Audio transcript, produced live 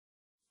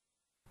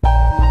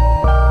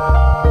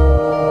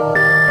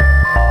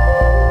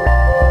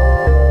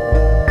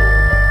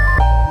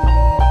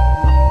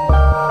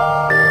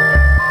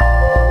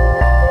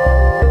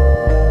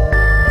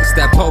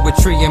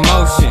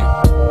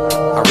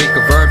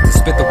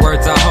Spit the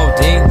words I hold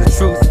in, the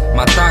truth,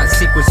 my thoughts,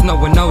 secrets no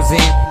one knows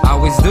in. I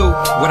always do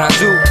what I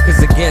do,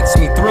 cause it gets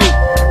me through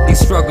these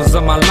struggles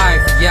of my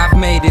life. Yeah, I've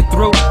made it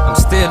through. I'm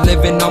still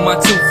living on my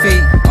 2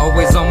 feet,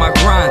 always on my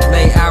grind,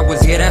 late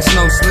hours, yeah, that's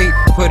no sleep.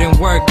 Put in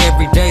work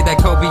every day,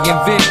 that Kobe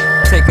and Vic.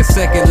 Take a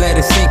second, let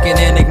it sink in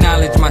and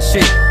acknowledge my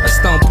shit. A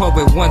stone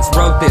poet once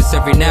wrote this,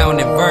 every now and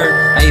then verb.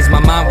 I ease my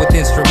mind with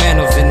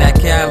instrumentals in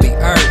that Cali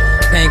herb.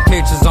 Paint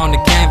pictures on the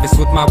canvas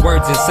with my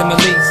words and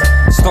similes.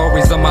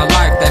 Stories of my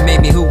life that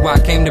made me who I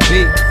came to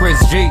be. Chris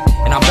G,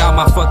 and I'm about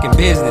my fucking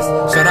business.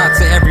 Shout out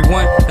to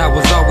everyone that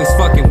was always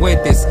fucking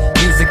with this.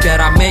 Music that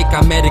I make,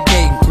 I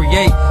medicate and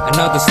create.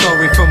 Another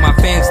story for my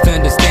fans to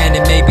understand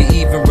and maybe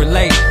even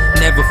relate.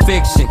 Never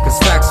fiction, cause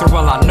facts are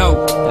all I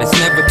know. And it's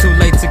never too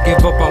late to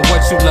give up on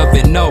what you love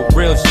and know.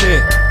 Real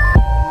shit.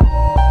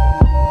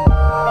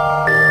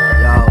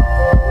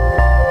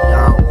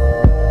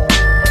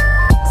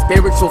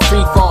 Spiritual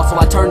free fall, so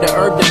I turn to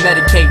herb to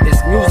medicate. This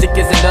music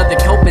is another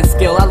coping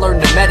skill, I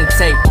learned to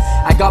meditate.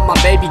 I got my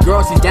baby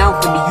girl, she's down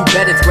for me, you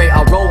bet it's great.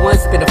 I'll roll one,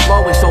 spit a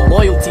flow and show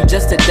loyalty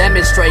just to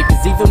demonstrate.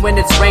 Cause even when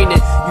it's raining,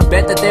 you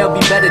bet that there'll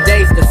be better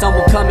days. The sun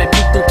will come and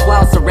peek through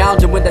clouds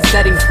surrounding when the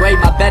setting's gray.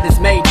 My bed is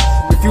made,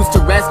 refuse to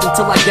rest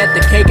until I get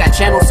the cake. I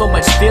channel so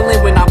much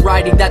feeling when I'm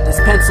writing that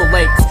this pencil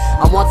aches.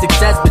 I want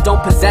success but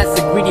don't possess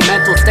a greedy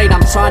mental state.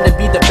 I'm trying to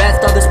be the best,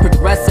 others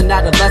progressing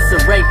at a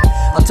lesser rate.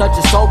 I'll touch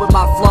your soul with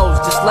my flows,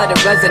 just let it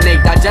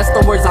resonate. Digest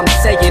the words I'm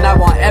saying, I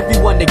want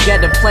everyone to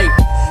get a plate.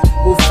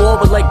 Move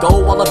forward, let go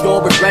all of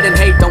your regret and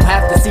hate. Don't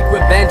have to seek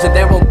revenge and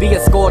there won't be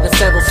a score to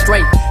settle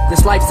straight.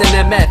 This life's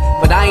an MF,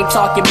 but I ain't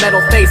talking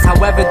metal face.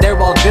 However, they're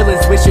all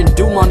villains wishing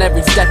doom on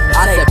every step.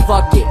 I said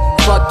fuck it,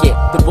 fuck it,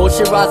 the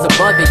bullshit rise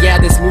above it. Yeah,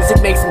 this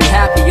music makes me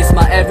happy, it's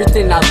my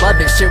everything, I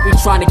love it. Shit, we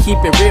trying to keep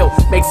it real,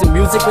 make some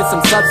music with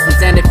some substance.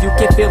 And if you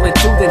can feel it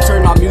too, then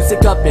turn our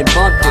music up and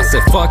bump it. I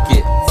said fuck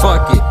it,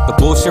 the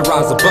bullshit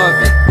rise above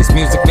it. This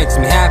music makes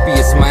me happy,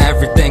 it's my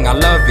everything, I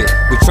love it.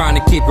 We trying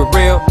to keep it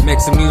real, make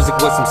some music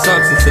with some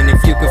substance. And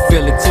if you can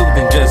feel it too,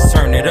 then just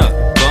turn it up,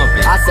 bump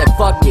it. I said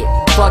fuck it,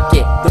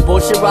 the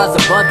bullshit rise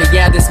above it.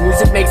 Yeah, this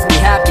music makes me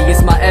happy,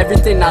 it's my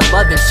everything, I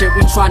love it. Shit,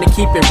 we trying to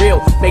keep it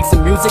real, make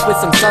some music with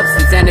some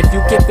substance. And if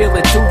you can feel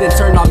it too, then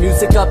turn our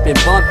music up and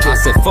bump it. I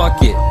said fuck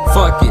it,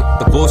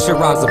 the bullshit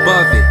rise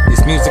above it.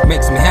 This music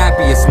makes me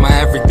happy, it's my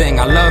everything,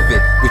 I love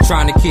it. We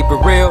trying to keep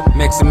it real,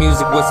 make some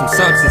music with some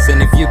substance.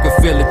 And if you can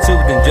feel it too,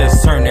 then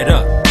just turn it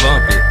up.